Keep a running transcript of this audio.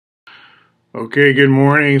Okay, good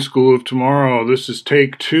morning, School of Tomorrow. This is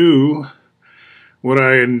take 2. What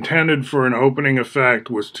I intended for an opening effect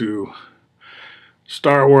was to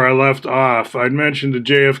start where I left off. I'd mentioned the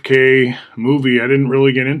JFK movie. I didn't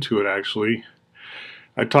really get into it, actually.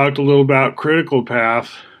 I talked a little about critical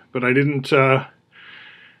path, but I didn't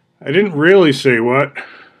really say what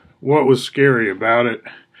was scary about it.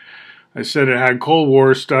 I said it had Cold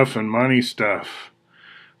War stuff and money stuff.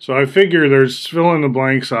 So I figure there's fill in the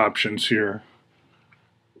blanks options here.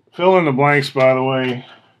 Fill in the blanks, by the way,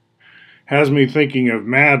 has me thinking of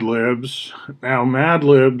Mad Libs. Now, Mad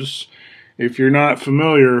Libs, if you're not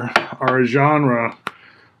familiar, are a genre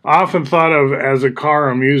often thought of as a car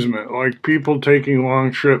amusement, like people taking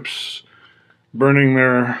long trips, burning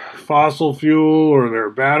their fossil fuel or their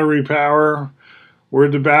battery power.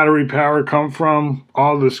 Where'd the battery power come from?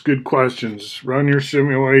 All this good questions. Run your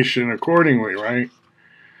simulation accordingly, right?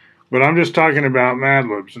 But I'm just talking about Mad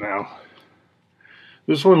Libs now.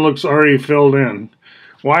 This one looks already filled in.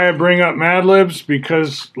 Why I bring up Mad Libs?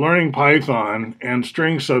 Because learning Python and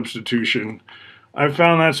string substitution, I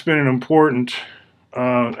found that's been an important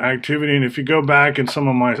activity. And if you go back in some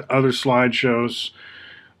of my other slideshows,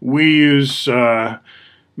 we use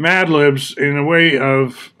Mad Libs in a way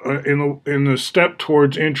of in the step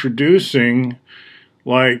towards introducing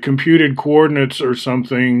like computed coordinates or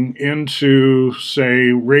something into, say,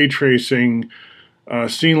 ray tracing,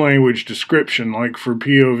 scene language description, like for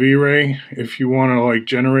POV ray. If you want to like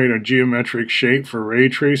generate a geometric shape for ray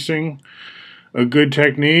tracing, a good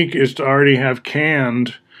technique is to already have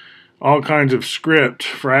canned all kinds of script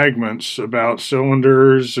fragments about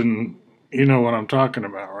cylinders, and you know what I'm talking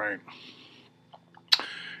about, right?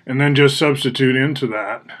 And then just substitute into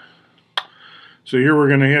that. So here we're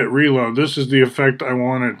going to hit reload. This is the effect I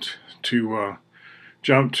wanted to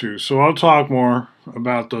jump to. So I'll talk more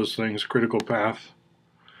about those things, critical path.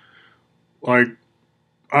 Like,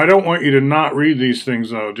 I don't want you to not read these things,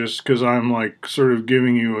 though, just because I'm, like, sort of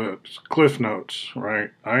giving you a cliff notes, right?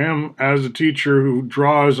 I am, as a teacher who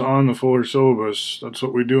draws on the Fuller Syllabus, that's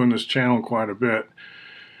what we do in this channel quite a bit,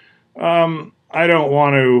 I don't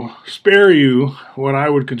want to spare you what I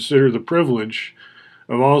would consider the privilege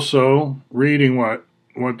of also reading what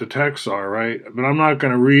the texts are, right? But I'm not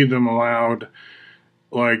going to read them aloud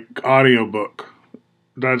like audiobook.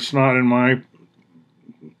 That's not in my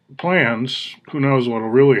plans. Who knows what'll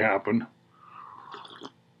really happen.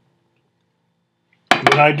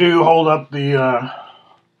 But I do hold up the,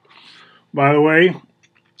 by the way,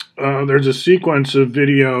 there's a sequence of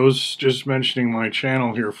videos, just mentioning my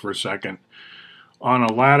channel here for a second, on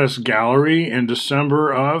a lattice gallery in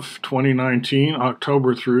December of 2019,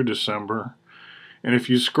 October through December. And if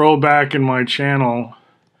you scroll back in my channel,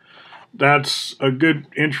 that's a good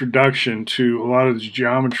introduction to a lot of the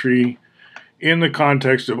geometry in the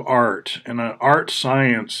context of art. And art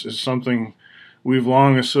science is something we've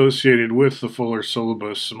long associated with the Fuller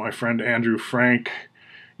Syllabus. My friend Andrew Frank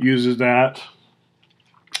uses that.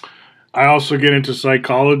 I also get into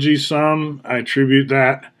psychology some. I attribute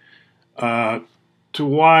that to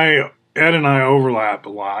why Ed and I overlap a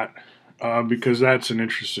lot, because that's an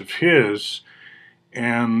interest of his,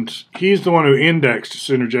 and he's the one who indexed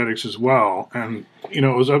Synergetics as well. And you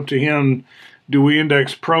know, it was up to him, do we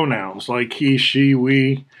index pronouns like he, she,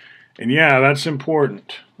 we? And yeah, that's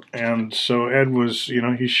important. And so Ed was, you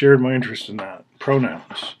know, he shared my interest in that,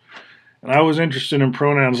 pronouns. And I was interested in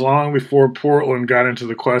pronouns long before Portland got into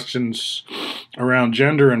the questions around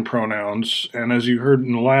gender and pronouns. And as you heard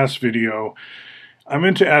in the last video, I'm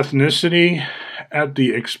into ethnicity at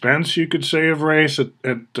the expense, you could say, of race, at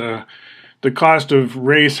the cost of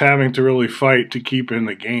race having to really fight to keep in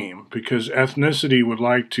the game, because ethnicity would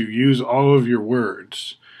like to use all of your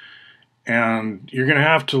words. And you're going to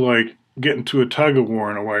have to, like, get into a tug-of-war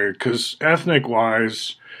in a way, because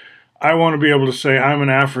ethnic-wise, I want to be able to say I'm an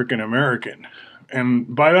African American.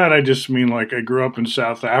 And by that, I just mean, like, I grew up in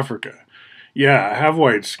South Africa. Yeah, I have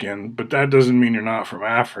white skin, but that doesn't mean you're not from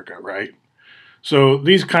Africa, right? So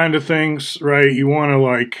these kind of things, right, you want to,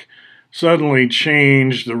 like, suddenly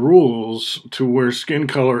change the rules to where skin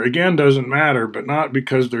color, again, doesn't matter, but not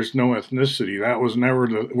because there's no ethnicity. That was never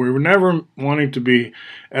we were never wanting to be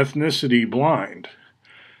ethnicity blind,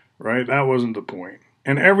 right? That wasn't the point.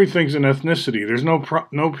 And everything's an ethnicity. There's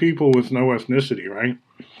no people with no ethnicity, right?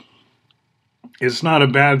 It's not a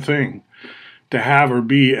bad thing to have or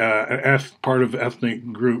be part of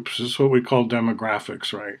ethnic groups. This is what we call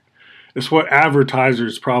demographics, right? It's what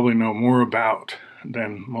advertisers probably know more about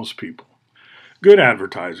than most people. Good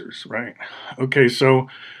advertisers, right? Okay, so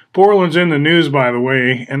Portland's in the news, by the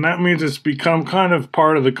way, and that means it's become kind of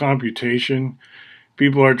part of the computation.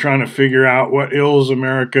 People are trying to figure out what ails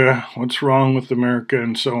America, what's wrong with America,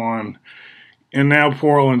 and so on. And now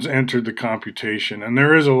Portland's entered the computation. And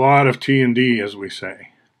there is a lot of T&D, as we say.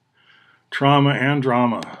 Trauma and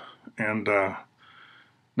drama. And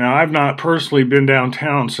now, I've not personally been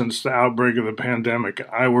downtown since the outbreak of the pandemic.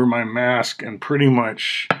 I wear my mask and pretty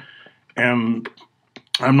much am...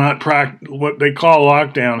 I'm not what they call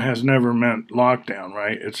lockdown has never meant lockdown,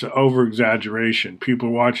 right? It's an over-exaggeration. People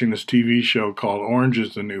are watching this TV show called Orange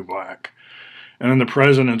is the New Black. And then the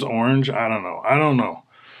president's orange? I don't know.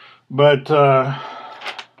 But,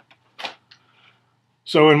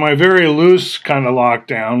 so in my very loose kind of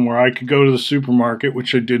lockdown where I could go to the supermarket,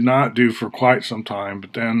 which I did not do for quite some time,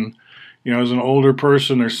 but then, you know, as an older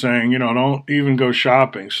person, they're saying, you know, don't even go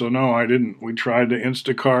shopping. So no, I didn't. We tried to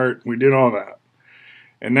Instacart. We did all that.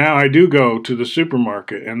 And now I do go to the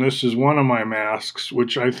supermarket, and this is one of my masks,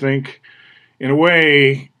 which I think, in a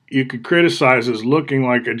way, you could criticize as looking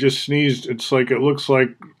like I just sneezed. It's like it looks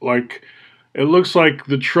like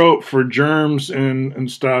the trope for germs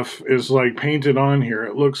and stuff is like painted on here.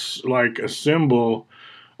 It looks like a symbol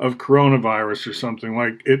of coronavirus or something.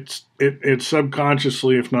 Like it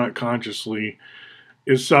subconsciously, if not consciously,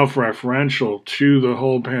 is self-referential to the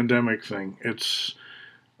whole pandemic thing.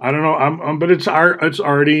 I don't know. But it's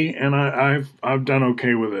arty, and I've done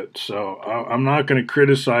okay with it. So I'm not going to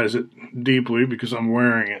criticize it deeply because I'm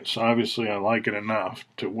wearing it. So obviously I like it enough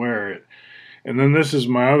to wear it. And then this is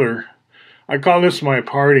my other. I call this my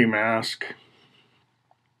party mask.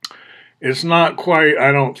 It's not quite.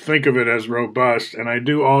 I don't think of it as robust, and I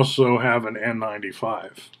do also have an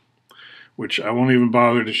N95, which I won't even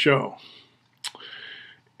bother to show.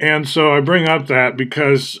 And so I bring up that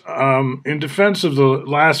because in defense of the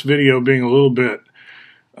last video being a little bit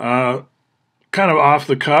kind of off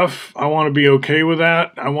the cuff, I want to be okay with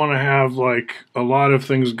that. I want to have like a lot of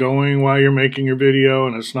things going while you're making your video,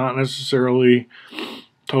 and it's not necessarily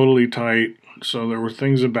totally tight. So there were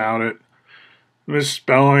things about it.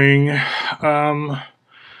 Misspelling. So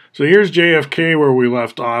here's JFK where we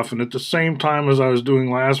left off, and at the same time as I was doing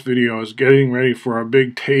last video, I was getting ready for a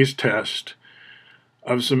big taste test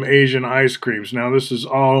of some Asian ice creams. Now this is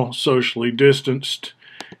all socially distanced,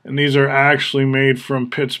 and these are actually made from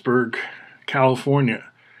Pittsburgh, California,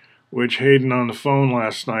 which Hayden on the phone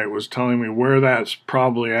last night was telling me where that's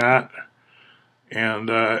probably at. And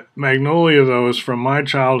Magnolia, though, is from my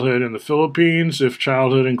childhood in the Philippines, if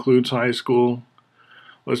childhood includes high school.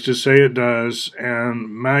 Let's just say it does. And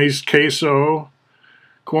mais queso,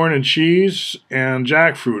 corn and cheese, and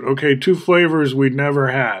jackfruit. Okay, 2 flavors we'd never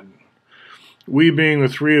had. We being the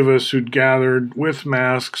 3 of us who'd gathered with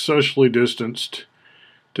masks, socially distanced,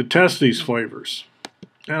 to test these flavors.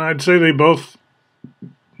 And I'd say they both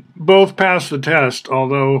passed the test,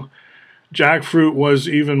 although jackfruit was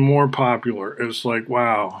even more popular. It was like,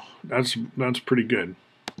 wow, that's pretty good.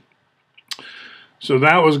 So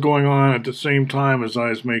that was going on at the same time as I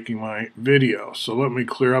was making my video. So let me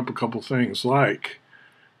clear up a couple things, like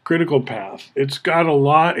critical path. It's got a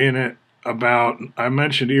lot in it about, I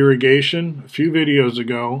mentioned irrigation a few videos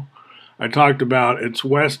ago. I talked about its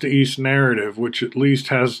west to east narrative, which at least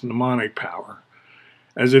has mnemonic power,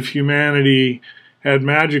 as if humanity had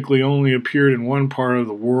magically only appeared in one part of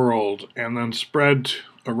the world and then spread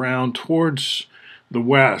around towards the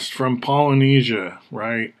west from Polynesia,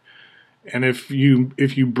 right? And if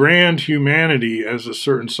you brand humanity as a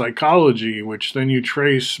certain psychology, which then you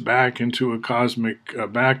trace back into a cosmic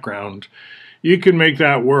background, you can make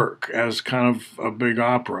that work as kind of a big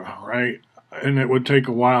opera, right? And it would take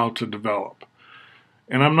a while to develop.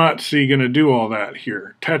 And I'm not going to do all that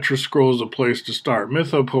here. Tetrascroll is a place to start.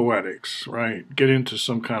 Mythopoetics, right? Get into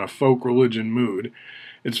some kind of folk religion mood.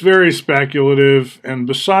 It's very speculative, and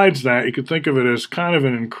besides that, you could think of it as kind of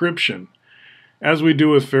an encryption. As we do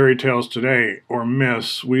with fairy tales today, or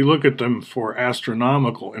myths, we look at them for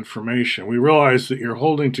astronomical information. We realize that you're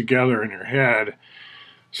holding together in your head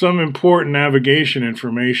some important navigation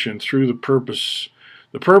information through the purpose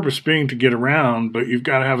being to get around, but you've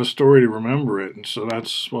got to have a story to remember it. And so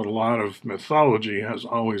that's what a lot of mythology has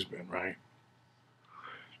always been, right?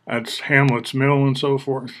 That's Hamlet's Mill and so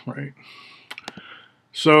forth, right?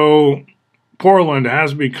 So Portland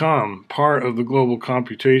has become part of the global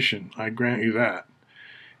computation, I grant you that.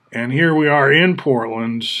 And here we are in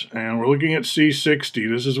Portland, and we're looking at C60.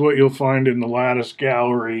 This is what you'll find in the Lattice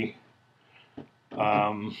Gallery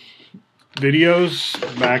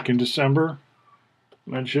videos back in December.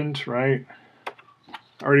 Mentioned, right?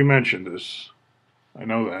 I already mentioned this. I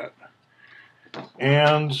know that.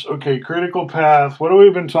 And, okay, critical path. What have we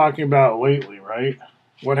been talking about lately, right?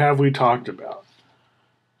 What have we talked about?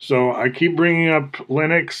 So I keep bringing up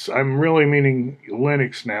Linux. I'm really meaning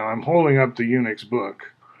Linux now. I'm holding up the Unix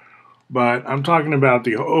book. But I'm talking about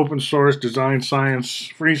the open source design science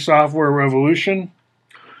free software revolution.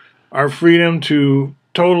 Our freedom to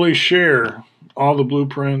totally share all the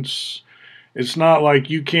blueprints. It's not like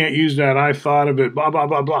you can't use that, I thought of it, blah, blah,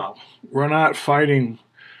 blah, blah. We're not fighting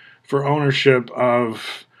for ownership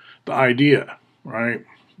of the idea, right?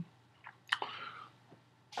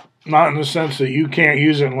 Not in the sense that you can't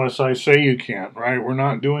use it unless I say you can't, right? We're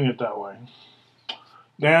not doing it that way.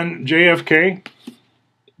 Then JFK,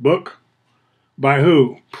 book, by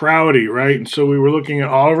who? Prouty, right? And so we were looking at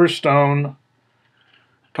Oliver Stone,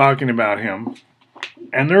 talking about him.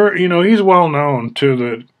 And there, he's well known to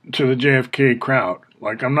the JFK crowd.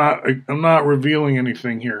 Like I'm not revealing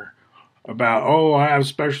anything here about, oh, I have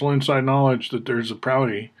special inside knowledge that there's a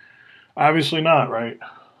Prouty. Obviously not, right?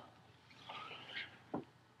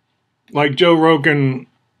 Like Joe Rogan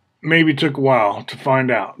maybe took a while to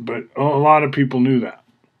find out, but a lot of people knew that.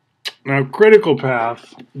 Now, critical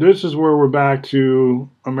path, this is where we're back to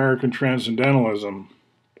American transcendentalism.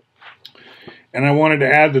 And I wanted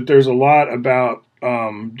to add that there's a lot about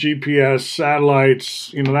GPS,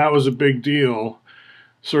 satellites, that was a big deal.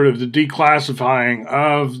 Sort of the declassifying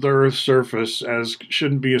of the Earth's surface as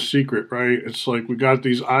shouldn't be a secret, right? It's like we got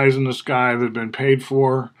these eyes in the sky that have been paid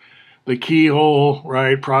for. The Keyhole,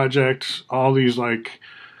 right, projects, all these like,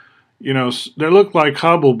 they look like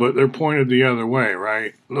Hubble, but they're pointed the other way,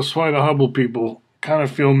 right? That's why the Hubble people kind of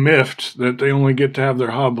feel miffed that they only get to have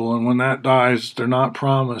their Hubble, and when that dies, they're not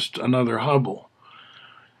promised another Hubble.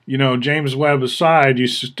 James Webb aside, you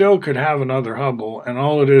still could have another Hubble, and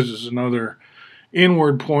all it is another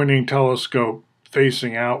inward-pointing telescope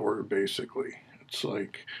facing outward, basically. It's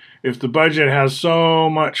like, if the budget has so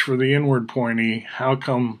much for the inward-pointy, how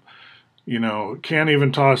come, can't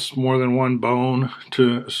even toss more than one bone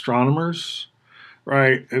to astronomers?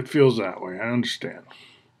 Right? It feels that way. I understand.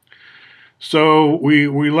 So we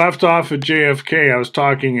left off at JFK. I was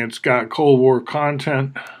talking, it's got Cold War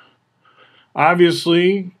content.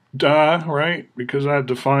 Obviously, duh, right? Because that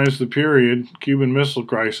defines the period, Cuban Missile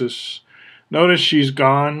Crisis. Notice she's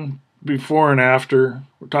gone before and after.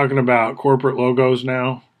 We're talking about corporate logos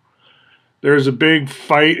now. There's a big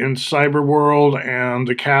fight in cyber world, and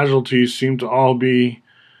the casualties seem to all be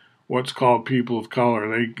what's called people of color.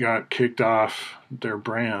 They got kicked off their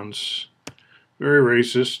brands. Very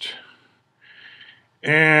racist.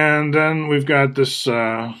 And then we've got this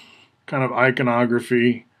kind of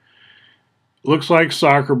iconography. Looks like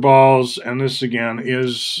soccer balls, and this again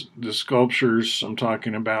is the sculptures I'm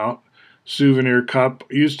talking about. Souvenir cup.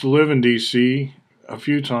 Used to live in D.C. a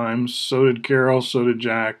few times. So did Carol, so did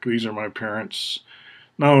Jack. These are my parents.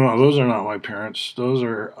 No, those are not my parents. Those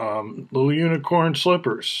are little unicorn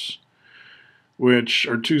slippers, which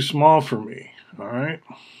are too small for me. All right.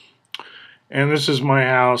 And this is my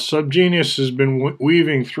house. Subgenius has been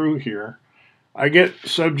weaving through here. I get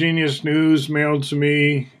Subgenius news mailed to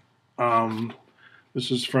me.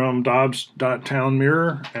 This is from Dobbs.Town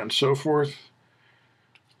Mirror and so forth.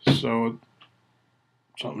 So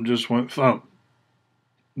something just went thump.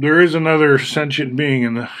 There is another sentient being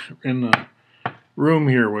in the room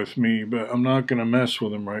here with me, but I'm not going to mess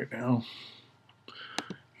with him right now.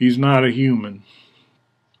 He's not a human,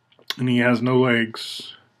 and he has no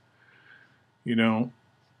legs.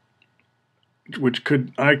 Which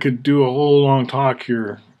I could do a whole long talk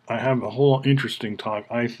here. I have a whole interesting talk,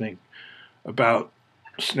 I think, about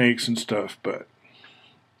snakes and stuff, but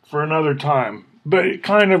for another time. But it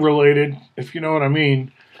kind of related, if you know what I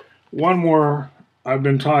mean. One more I've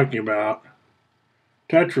been talking about,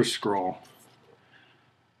 Tetrascroll.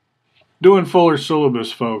 Doing Fuller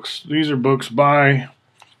Syllabus, folks. These are books by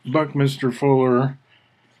Buckminster Fuller.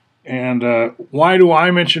 And why do I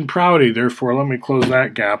mention Prouty? Therefore, let me close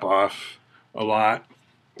that gap off a lot.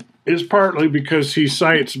 Is partly because he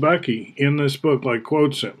cites Bucky in this book, like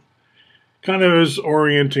quotes him. Kind of is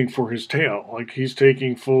orienting for his tale. Like he's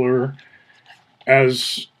taking Fuller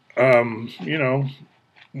as,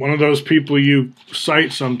 one of those people you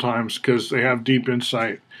cite sometimes because they have deep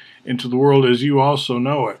insight into the world as you also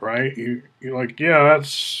know it, right? You're like, yeah,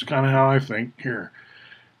 that's kind of how I think. Here,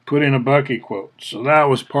 put in a Bucky quote. So that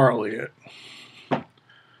was partly it.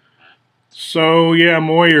 So, yeah,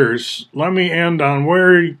 Moyers. Let me end on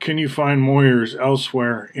where can you find Moyers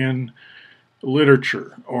elsewhere in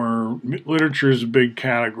literature, or literature is a big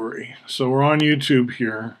category. So we're on YouTube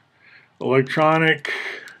here. Electronic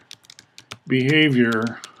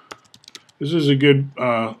behavior. This is a good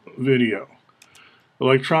video.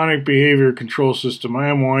 Electronic behavior control system. I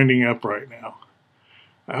am winding up right now.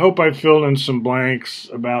 I hope I filled in some blanks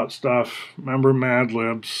about stuff. Remember Mad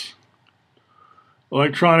Libs.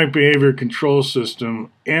 Electronic behavior control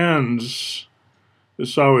system ends.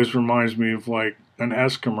 This always reminds me of like an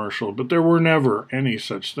S commercial, but there were never any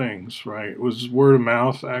such things, right? It was word of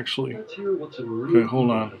mouth, actually. Okay, hold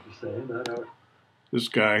on. This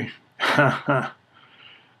guy.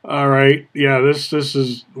 All right, yeah, this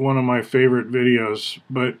is one of my favorite videos.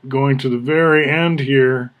 But going to the very end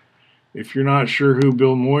here, if you're not sure who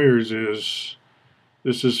Bill Moyers is,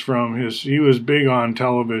 this is from he was big on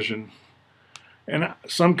television. And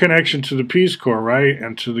some connection to the Peace Corps, right?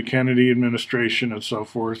 And to the Kennedy administration and so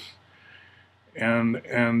forth.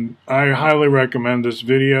 And I highly recommend this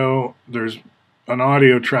video. There's an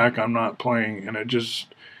audio track I'm not playing, and it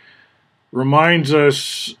just reminds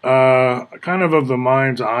us kind of the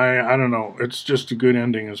mind's eye. I don't know. It's just a good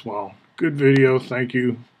ending as well. Good video. Thank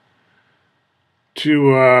you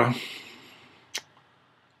to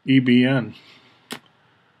EBN.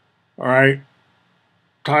 All right.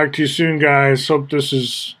 Talk to you soon, guys. Hope this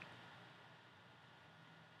is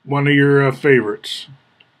one of your favorites.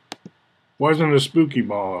 Wasn't a spooky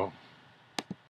ball, though.